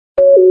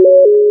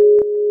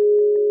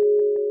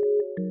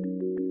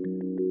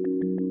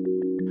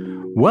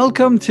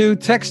Welcome to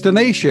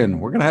Techstination.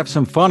 We're going to have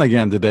some fun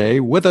again today.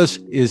 With us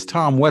is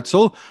Tom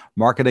Wetzel,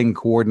 Marketing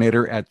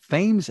Coordinator at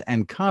Thames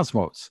and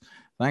Kosmos.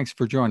 Thanks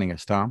for joining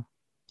us, Tom.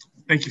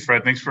 Thank you,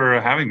 Fred. Thanks for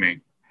having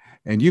me.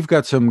 And you've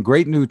got some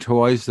great new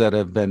toys that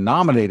have been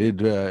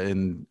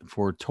nominated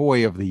for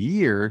Toy of the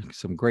Year.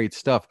 Some great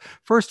stuff.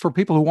 First, for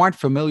people who aren't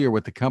familiar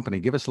with the company,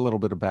 give us a little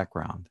bit of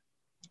background.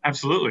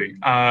 Absolutely.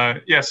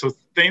 So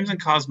Thames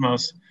and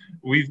Kosmos,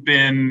 we've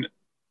been,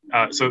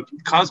 so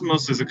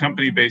Kosmos is a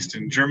company based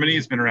in Germany.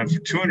 It's been around for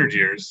 200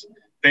 years.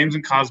 Thames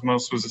and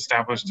Kosmos was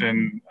established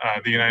in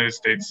the United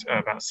States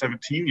about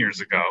 17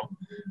 years ago.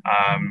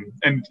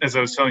 And as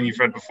I was telling you,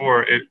 Fred,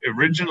 before,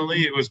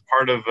 originally it was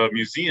part of a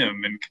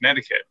museum in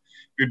Connecticut.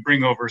 We'd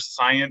bring over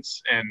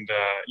science and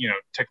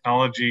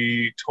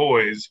technology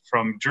toys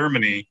from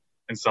Germany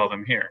and sell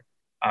them here.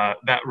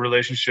 That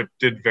relationship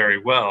did very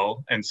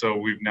well, and so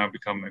we've now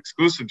become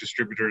exclusive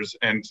distributors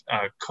and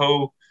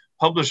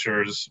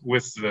co-publishers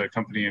with the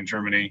company in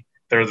Germany.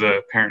 They're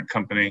the parent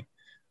company,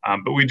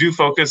 but we do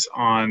focus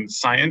on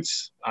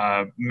science,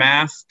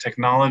 math,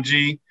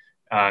 technology,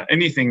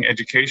 anything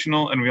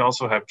educational, and we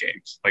also have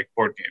games like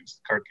board games,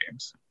 card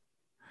games.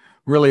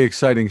 Really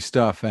exciting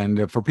stuff.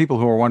 And for people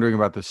who are wondering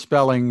about the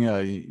spelling,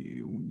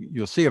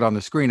 you'll see it on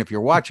the screen if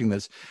you're watching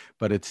this,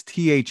 but it's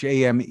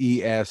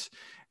Thames,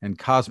 and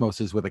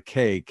Kosmos is with a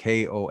K,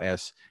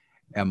 Kosmos.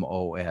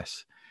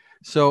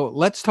 So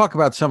let's talk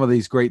about some of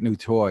these great new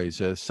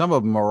toys. Some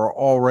of them are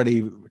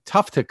already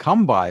tough to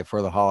come by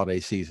for the holiday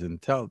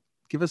season.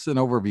 Give us an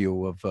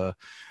overview of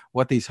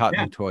what these hot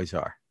new toys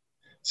are.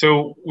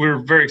 So we're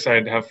very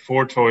excited to have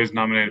 4 toys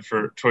nominated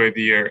for Toy of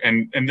the Year,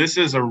 and this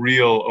is a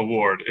real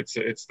award.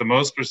 It's the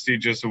most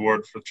prestigious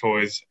award for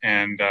toys,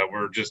 and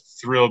we're just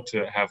thrilled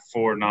to have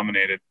 4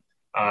 nominated.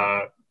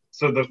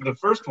 So the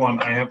first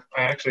one I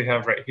actually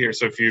have right here.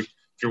 So if you're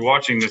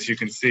watching this, you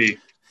can see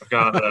I've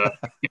got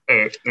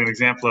an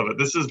example of it.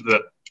 This is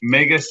the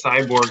Mega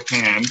Cyborg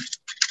Hand,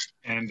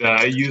 and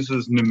it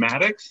uses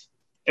pneumatics.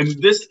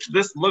 And this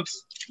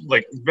looks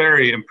like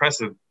very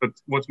impressive, but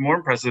what's more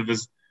impressive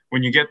is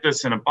when you get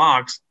this in a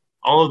box,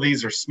 all of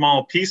these are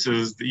small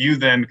pieces that you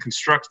then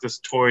construct this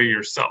toy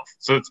yourself.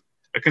 So it's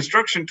a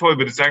construction toy,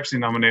 but it's actually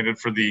nominated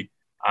for the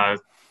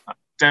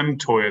STEM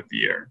Toy of the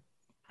Year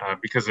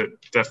because it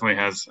definitely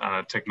has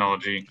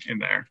technology in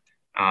there.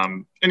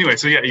 Anyway,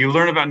 so yeah, you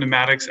learn about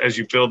pneumatics as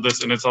you build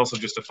this, and it's also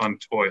just a fun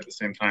toy at the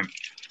same time.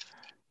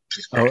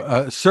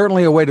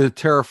 Certainly a way to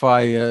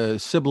terrify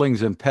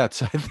siblings and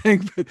pets, I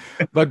think.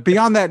 But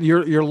beyond that,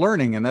 you're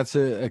learning, and that's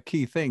a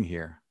key thing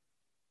here.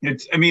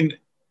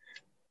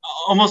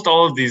 Almost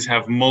all of these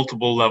have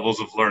multiple levels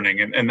of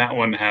learning, and that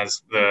one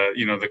has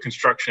the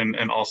construction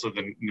and also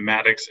the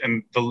pneumatics,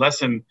 and the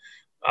lesson.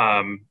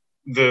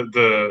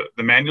 The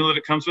manual that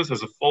it comes with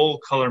has a full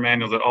color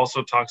manual that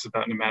also talks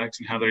about pneumatics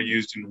and how they're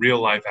used in real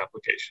life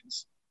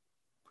applications.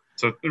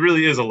 So it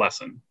really is a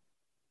lesson.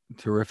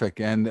 Terrific.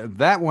 And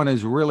that one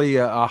is really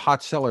a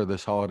hot seller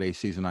this holiday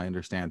season, I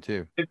understand,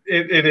 too.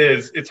 It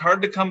is. It's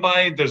hard to come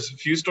by. There's a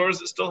few stores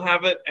that still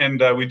have it,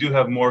 and we do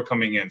have more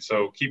coming in.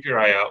 So keep your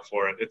eye out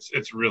for it.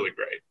 It's really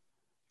great.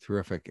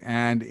 Terrific.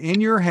 And in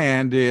your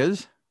hand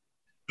is?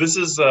 This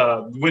is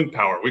wind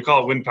power. We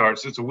call it wind power.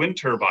 So it's a wind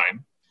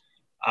turbine.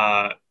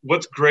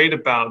 What's great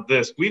about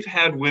this, we've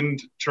had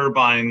wind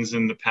turbines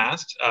in the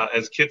past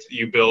as kits that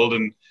you build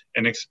and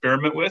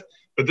experiment with.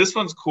 But this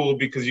one's cool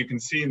because you can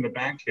see in the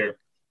back here,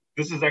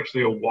 this is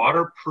actually a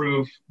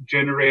waterproof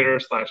generator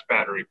 /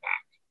 battery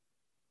pack.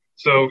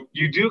 So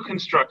you do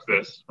construct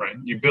this, right?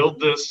 You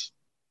build this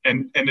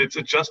and it's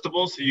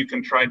adjustable so you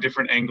can try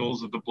different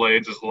angles of the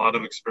blades. There's a lot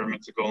of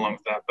experiments that go along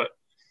with that, but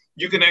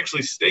you can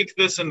actually stake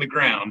this in the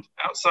ground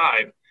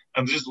outside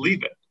and just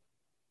leave it.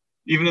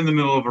 Even in the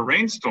middle of a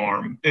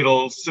rainstorm,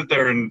 it'll sit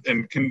there and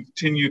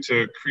continue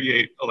to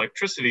create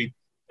electricity.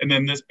 And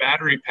then this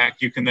battery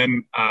pack, you can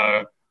then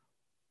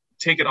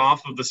take it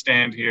off of the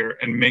stand here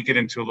and make it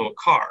into a little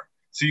car.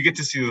 So you get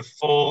to see the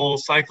full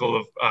cycle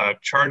of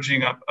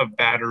charging up a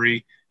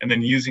battery and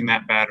then using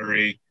that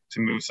battery to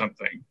move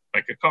something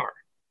like a car.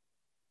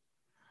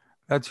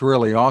 That's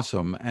really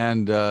awesome.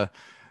 And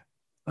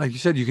like you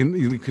said,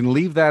 you can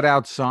leave that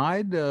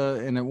outside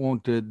and it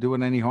won't do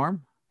it any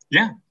harm?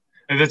 Yeah,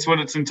 and that's what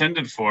it's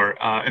intended for.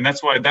 And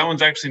that's why that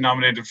one's actually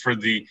nominated for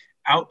the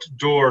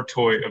Outdoor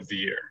Toy of the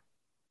Year.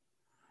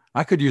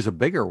 I could use a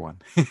bigger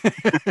one.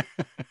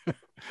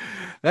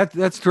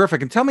 That's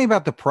terrific. And tell me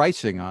about the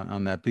pricing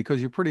on that, because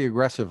you're pretty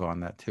aggressive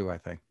on that too, I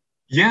think.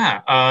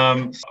 Yeah,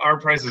 our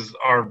prices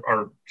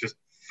are just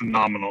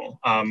phenomenal.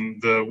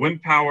 The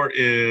wind power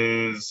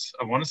is,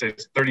 I want to say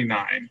it's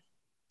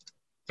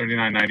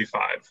 $39.95,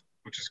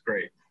 which is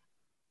great.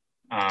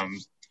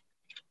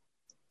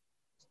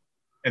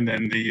 And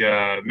then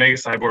the Mega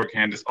Cyborg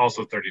Hand is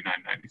also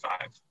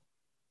 $39.95.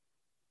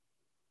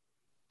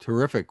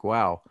 Terrific.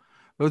 Wow.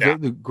 Those are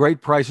the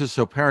great prices.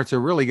 So parents are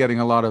really getting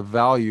a lot of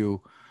value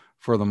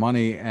for the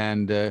money.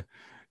 And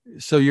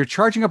so you're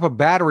charging up a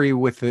battery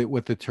with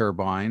the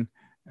turbine.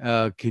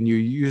 Can you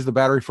use the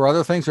battery for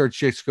other things, or it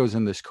just goes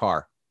in this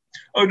car?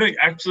 Oh no,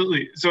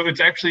 absolutely. So it's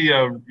actually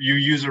you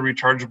use a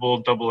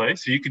rechargeable AA,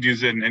 so you could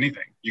use it in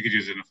anything. You could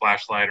use it in a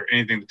flashlight or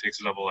anything that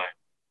takes a AA.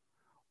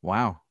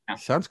 Wow. Yeah.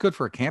 Sounds good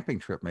for a camping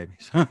trip, maybe.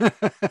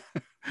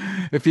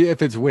 If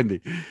it's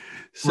windy.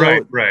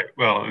 Right, So right.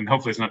 Well, and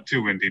hopefully it's not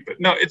too windy, but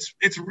no,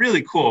 it's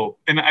really cool,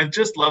 and I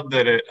just love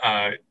that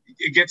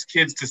it gets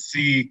kids to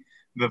see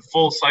the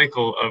full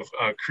cycle of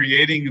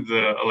creating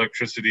the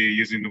electricity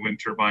using the wind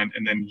turbine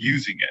and then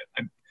using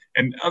it.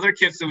 And other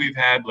kits that we've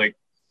had, like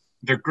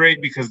they're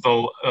great because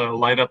they'll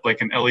light up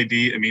like an LED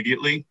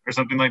immediately or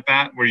something like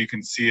that, where you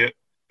can see it.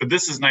 But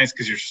this is nice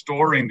because you're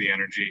storing the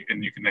energy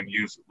and you can then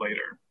use it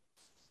later.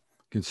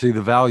 you can see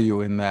the value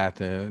in that.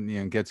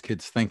 Gets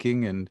kids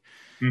thinking,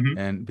 Mm-hmm.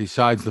 and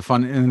besides the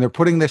fun, and they're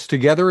putting this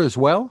together as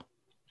well.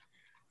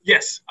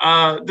 Yes,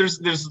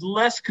 there's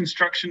less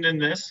construction in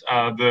this.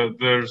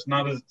 There's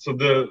not as so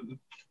the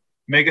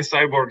Mega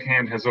Cyborg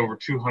hand has over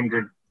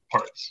 200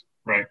 parts,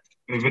 right?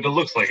 But it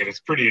looks like it.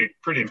 It's pretty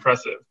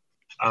impressive.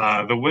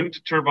 The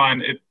wind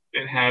turbine,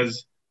 it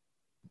has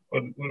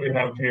what do we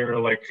have here?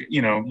 Like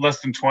less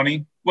than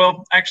 20.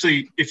 Well,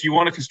 actually, if you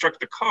want to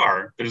construct the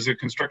car, there's a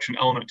construction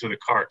element to the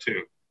car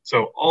too.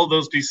 So all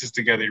those pieces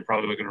together, you're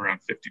probably looking around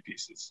 50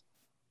 pieces.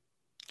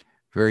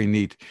 Very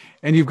neat.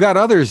 And you've got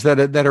others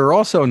that are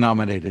also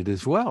nominated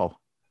as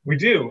well. We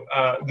do.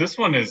 This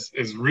one is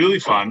really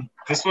fun.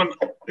 This one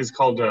is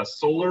called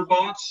Solar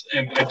Bots,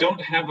 and I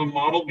don't have a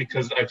model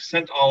because I've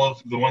sent all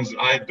of the ones that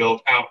I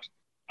built out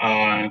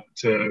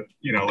to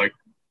like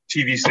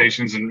TV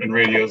stations and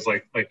radios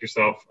like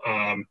yourself.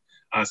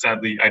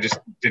 Sadly, I just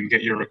didn't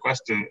get your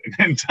request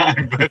in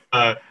time,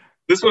 but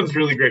this one's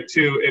really great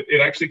too.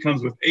 It actually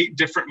comes with 8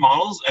 different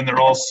models, and they're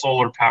all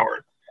solar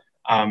powered.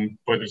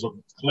 But there's a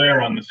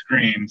glare on the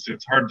screen, so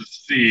it's hard to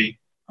see.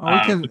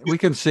 Oh, we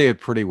can see it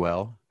pretty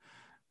well.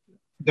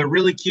 They're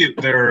really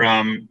cute. They're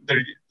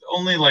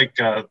only like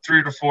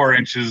 3 to 4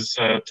 inches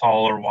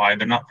tall or wide.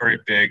 They're not very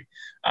big,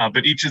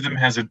 but each of them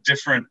has a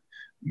different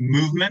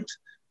movement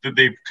that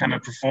they kind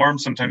of perform.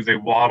 Sometimes they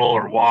waddle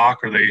or walk,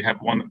 or they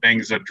have one that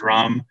bangs a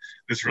drum.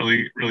 That's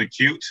really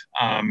cute.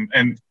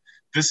 And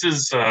this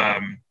is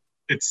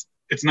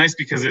it's nice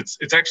because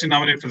it's actually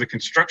nominated for the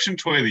Construction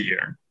Toy of the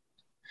Year,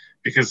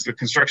 because the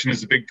construction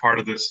is a big part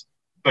of this,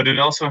 but it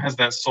also has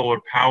that solar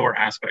power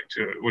aspect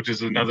to it, which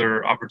is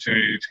another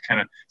opportunity to kind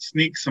of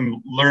sneak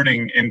some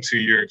learning into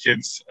your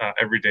kids'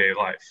 everyday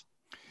life.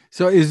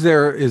 So is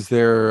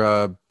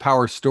there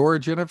power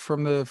storage in it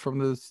from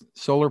the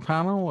solar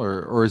panel,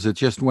 or is it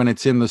just when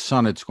it's in the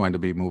sun it's going to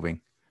be moving?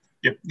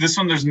 Yep, this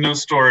one there's no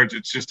storage.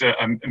 It's just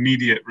an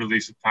immediate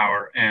release of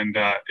power, and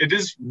it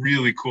is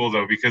really cool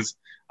though, because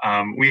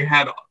we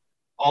had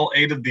all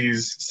 8 of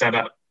these set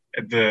up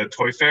at the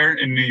Toy Fair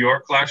in New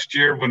York last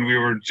year when we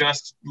were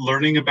just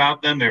learning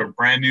about them. They were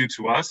brand new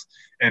to us,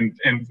 and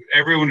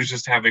everyone was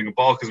just having a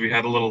ball because we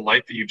had a little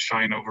light that you'd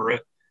shine over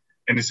it.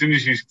 And as soon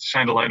as you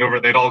shine a light over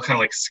it, they'd all kind of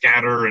like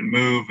scatter and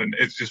move, and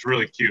it's just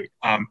really cute.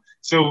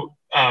 So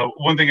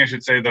one thing I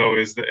should say though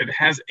is that it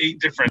has 8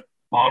 different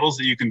models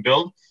that you can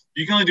build.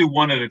 You can only do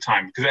one at a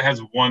time because it has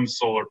one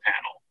solar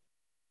panel.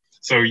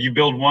 So you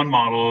build one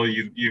model,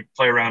 you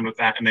play around with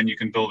that, and then you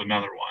can build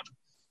another one.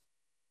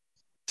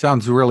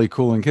 Sounds really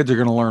cool, and kids are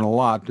going to learn a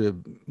lot.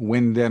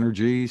 Wind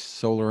energy,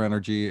 solar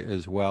energy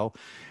as well.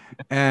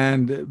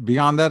 And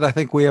beyond that, I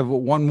think we have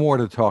one more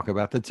to talk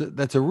about.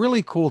 That's a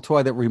really cool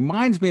toy that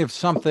reminds me of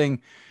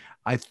something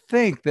I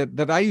think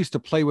that I used to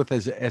play with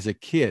as a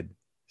kid.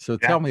 So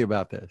tell me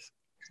about this.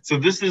 So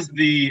this is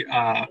the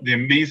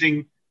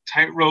amazing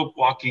tightrope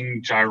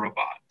walking gyrobot.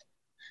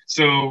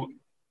 So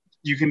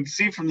you can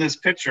see from this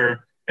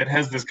picture, it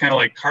has this kind of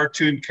like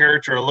cartoon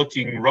character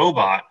looking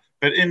robot,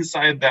 but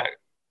inside that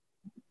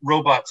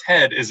robot's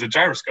head is a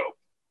gyroscope.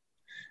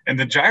 And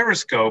the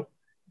gyroscope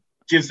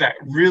gives that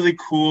really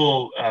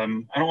cool, I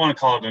don't want to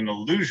call it an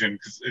illusion,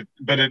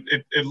 but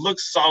it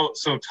looks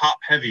so top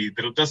heavy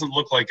that it doesn't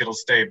look like it'll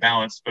stay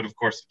balanced, but of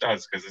course it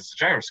does because it's a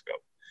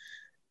gyroscope.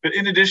 But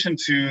in addition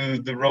to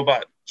the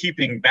robot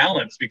keeping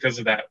balance because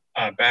of that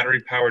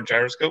battery powered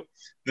gyroscope,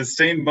 the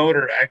same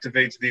motor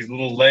activates these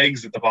little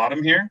legs at the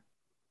bottom here.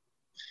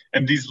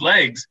 And these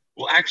legs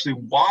will actually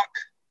walk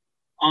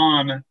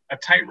on a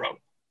tightrope.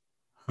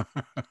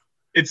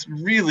 It's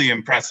really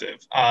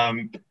impressive.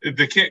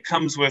 The kit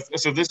comes with,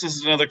 so this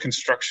is another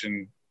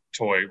construction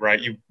toy,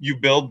 right? You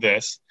build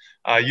this.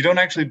 You don't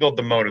actually build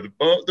the motor.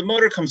 The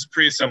motor comes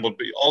pre-assembled,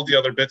 but all the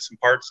other bits and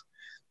parts,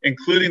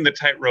 including the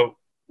tightrope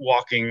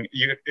walking,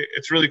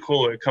 it's really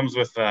cool. It comes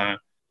with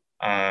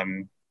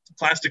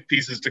plastic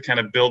pieces to kind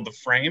of build the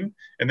frame,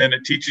 and then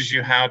it teaches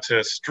you how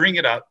to string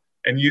it up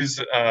and use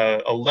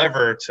a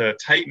lever to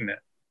tighten it,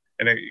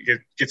 and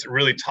it gets it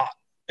really taut.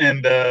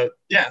 And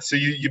so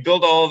you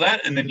build all of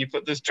that, and then you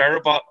put this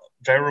gyrobot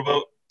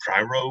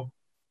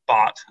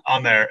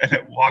on there, and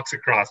it walks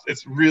across.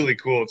 It's really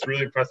cool. It's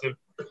really impressive.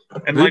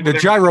 And the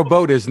gyro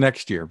boat is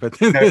next year, but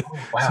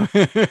wow.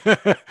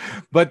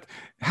 But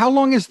how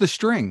long is the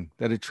string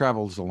that it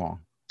travels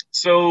along?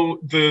 So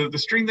the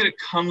string that it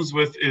comes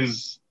with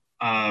is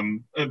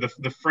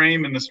the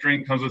frame, and the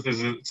string comes with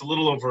it's a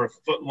little over a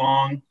foot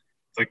long,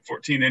 It's like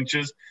 14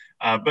 inches.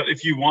 But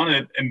if you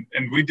wanted,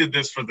 and we did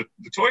this for the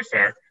toy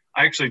fair,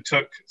 I actually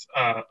took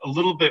a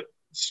little bit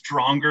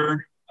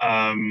stronger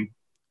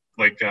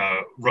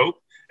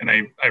rope, and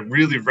I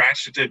really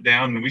ratcheted it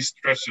down, and we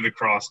stretched it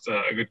across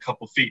a good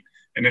couple feet,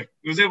 and it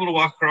was able to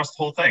walk across the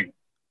whole thing.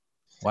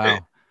 Wow.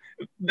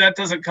 That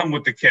doesn't come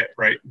with the kit,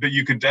 right? But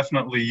you could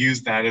definitely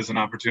use that as an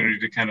opportunity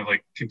to kind of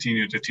like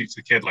continue to teach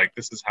the kid, like,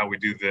 this is how we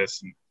do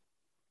this. And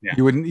yeah.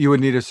 You would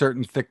need a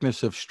certain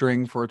thickness of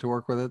string for it to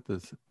work with it.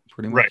 That's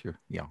pretty much right.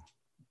 Yeah.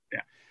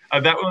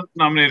 That was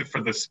nominated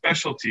for the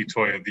specialty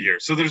toy of the year.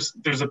 So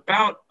there's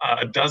about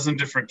a dozen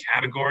different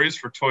categories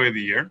for toy of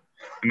the year,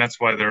 and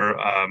that's why they're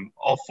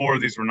all 4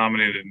 of these were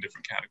nominated in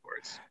different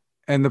categories.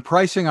 And the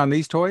pricing on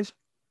these toys?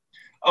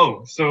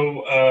 Oh,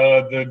 so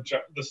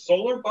the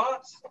Solar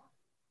Bots,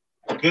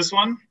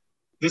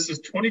 this is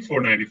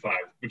 $24.95,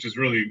 which is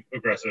really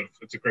aggressive.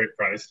 It's a great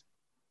price.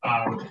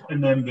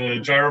 And then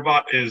the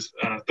Gyrobot is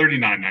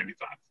 $39.95.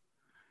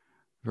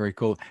 Very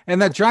cool.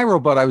 And that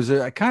Gyrobot, I was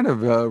kind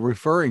of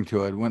referring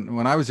to it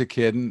when I was a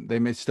kid, and they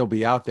may still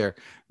be out there.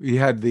 You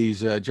had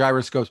these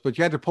gyroscopes, but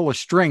you had to pull a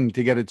string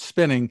to get it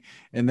spinning,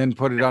 and then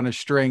put it on a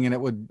string, and it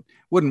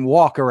wouldn't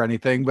walk or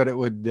anything, but it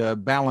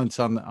would balance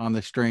on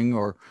the string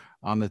or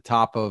on the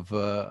top of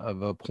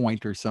a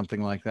point or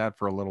something like that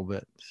for a little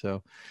bit.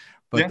 So,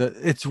 but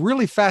it's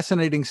really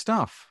fascinating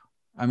stuff.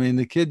 I mean,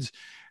 the kids,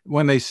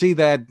 when they see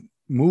that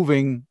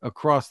moving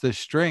across this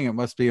string, it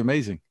must be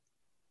amazing.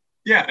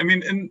 Yeah, I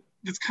mean, and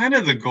it's kind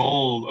of the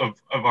goal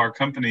of our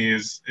company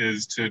is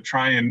to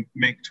try and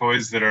make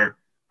toys that are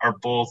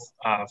both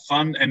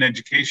fun and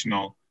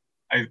educational.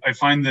 I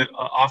find that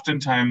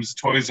oftentimes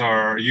toys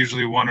are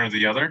usually one or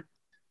the other.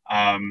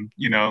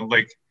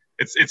 Like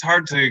it's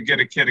hard to get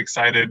a kid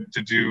excited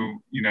to do,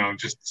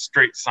 just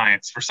straight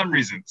science. For some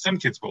reason, some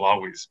kids will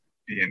always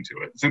be into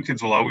it. Some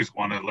kids will always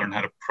want to learn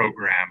how to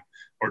program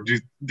or do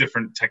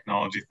different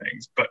technology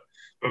things. But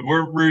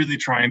we're really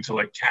trying to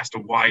like cast a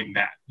wide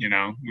net,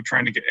 we're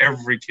trying to get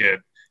every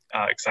kid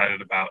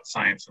excited about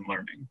science and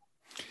learning.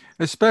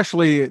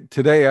 Especially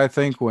today, I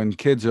think, when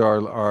kids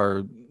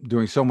are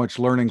doing so much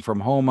learning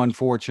from home,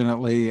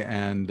 unfortunately,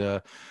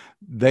 and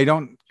they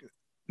don't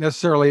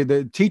necessarily,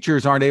 the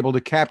teachers aren't able to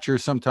capture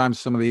sometimes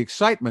some of the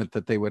excitement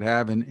that they would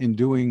have in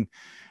doing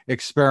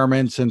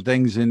experiments and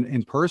things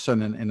in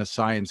person in a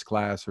science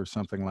class or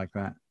something like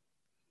that.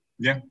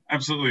 Yeah,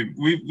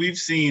 absolutely. We've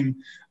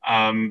seen,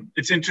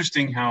 it's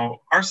interesting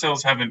how our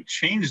sales haven't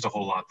changed a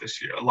whole lot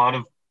this year. A lot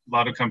of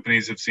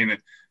companies have seen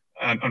it,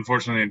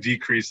 unfortunately, a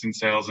decrease in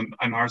sales, and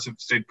ours have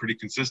stayed pretty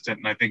consistent.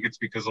 And I think it's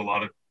because a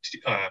lot of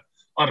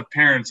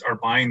parents are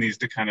buying these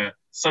to kind of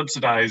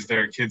subsidize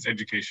their kids'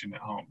 education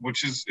at home,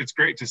 which it's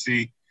great to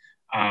see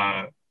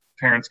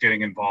parents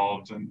getting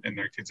involved in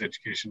their kids'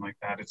 education like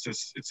that.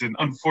 It's an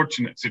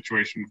unfortunate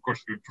situation. Of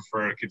course, we would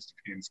prefer our kids to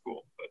be in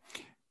school, but.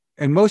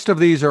 And most of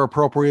these are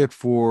appropriate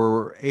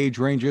for age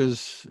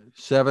ranges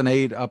 7,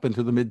 8, up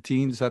into the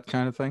mid-teens, that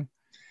kind of thing.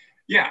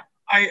 Yeah,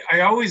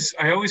 I always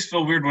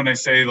feel weird when I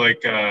say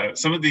like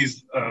some of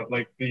these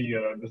like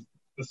the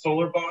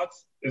Solar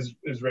Bots is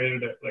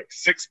rated at like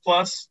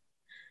 6+,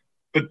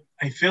 but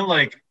I feel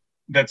like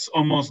that's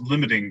almost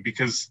limiting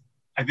because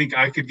I think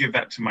I could give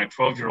that to my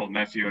 12-year-old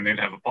nephew and they'd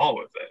have a ball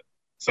with it.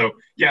 So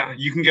yeah,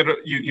 you can get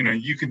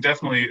you can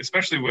definitely,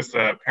 especially with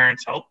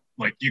parents' help.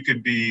 Like you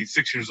could be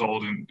 6 years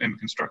old and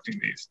constructing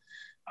these.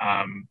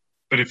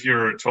 But if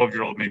you're a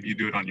 12-year-old, maybe you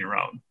do it on your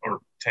own, or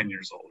 10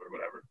 years old or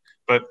whatever.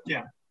 But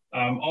yeah,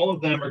 all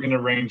of them are going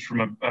to range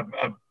from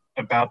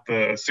about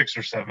the 6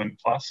 or 7+.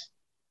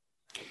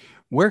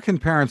 Where can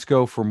parents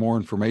go for more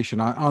information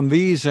on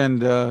these?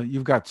 And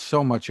you've got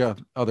so much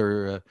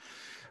other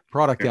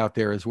product out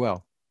there as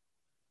well.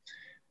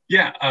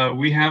 Yeah,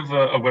 we have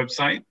a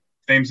website,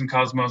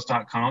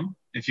 thamesandcosmos.com.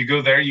 If you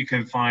go there, you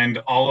can find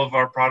all of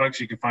our products.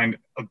 You can find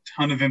a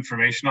ton of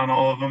information on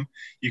all of them.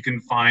 You can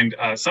find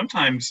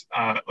sometimes,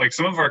 like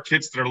some of our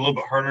kits that are a little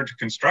bit harder to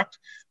construct,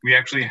 we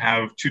actually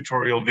have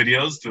tutorial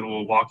videos that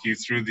will walk you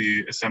through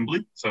the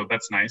assembly. So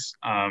that's nice.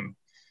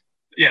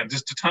 Yeah,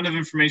 just a ton of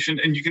information.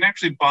 And you can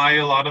actually buy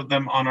a lot of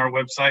them on our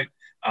website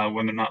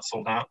when they're not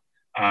sold out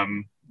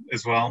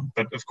as well.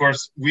 But of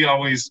course,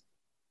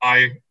 as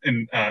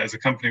a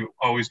company,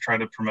 always try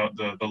to promote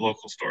the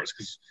local stores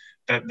because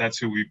that's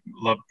who we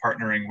love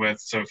partnering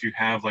with. So if you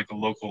have like a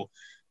local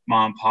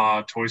mom and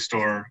pop toy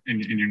store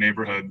in your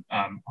neighborhood,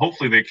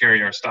 hopefully they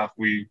carry our stuff.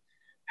 We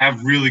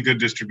have really good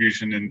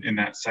distribution in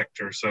that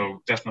sector.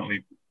 So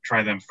definitely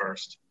try them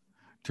first.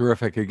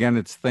 Terrific. Again,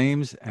 it's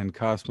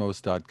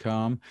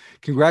thamesandcosmos.com.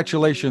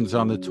 Congratulations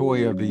on the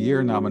Toy of the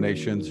Year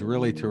nominations.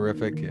 Really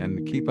terrific.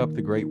 And keep up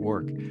the great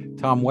work.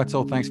 Tom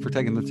Wetzel, thanks for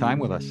taking the time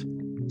with us.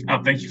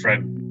 Oh, thank you,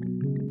 Fred.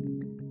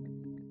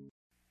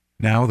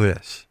 Now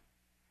this.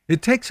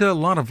 It takes a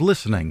lot of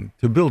listening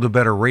to build a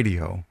better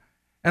radio,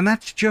 and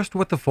that's just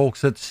what the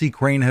folks at C.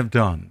 Crane have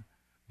done.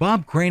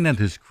 Bob Crane and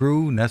his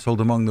crew, nestled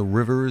among the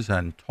rivers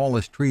and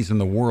tallest trees in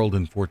the world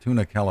in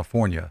Fortuna,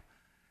 California,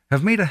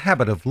 have made a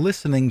habit of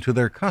listening to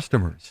their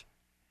customers.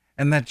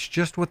 And that's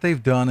just what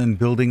they've done in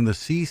building the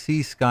CC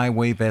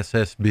Skywave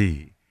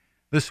SSB,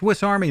 the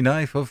Swiss Army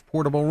knife of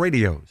portable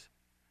radios.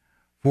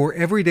 For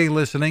everyday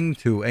listening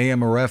to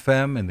AM or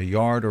FM in the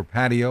yard or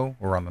patio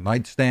or on the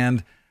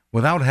nightstand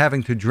without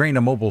having to drain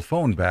a mobile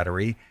phone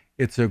battery,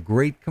 it's a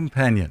great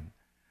companion.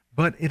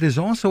 But it is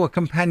also a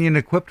companion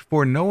equipped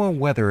for NOAA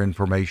weather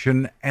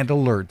information and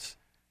alerts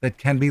that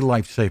can be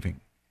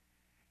life-saving.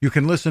 You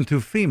can listen to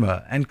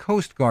FEMA and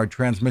Coast Guard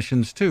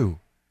transmissions too.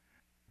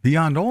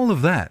 Beyond all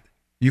of that,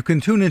 you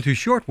can tune into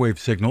shortwave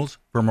signals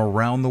from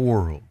around the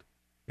world.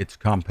 It's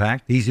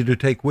compact, easy to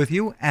take with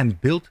you,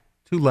 and built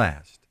to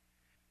last.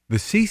 The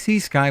CC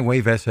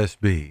Skywave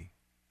SSB.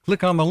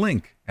 Click on the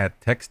link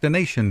at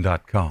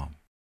Techstination.com.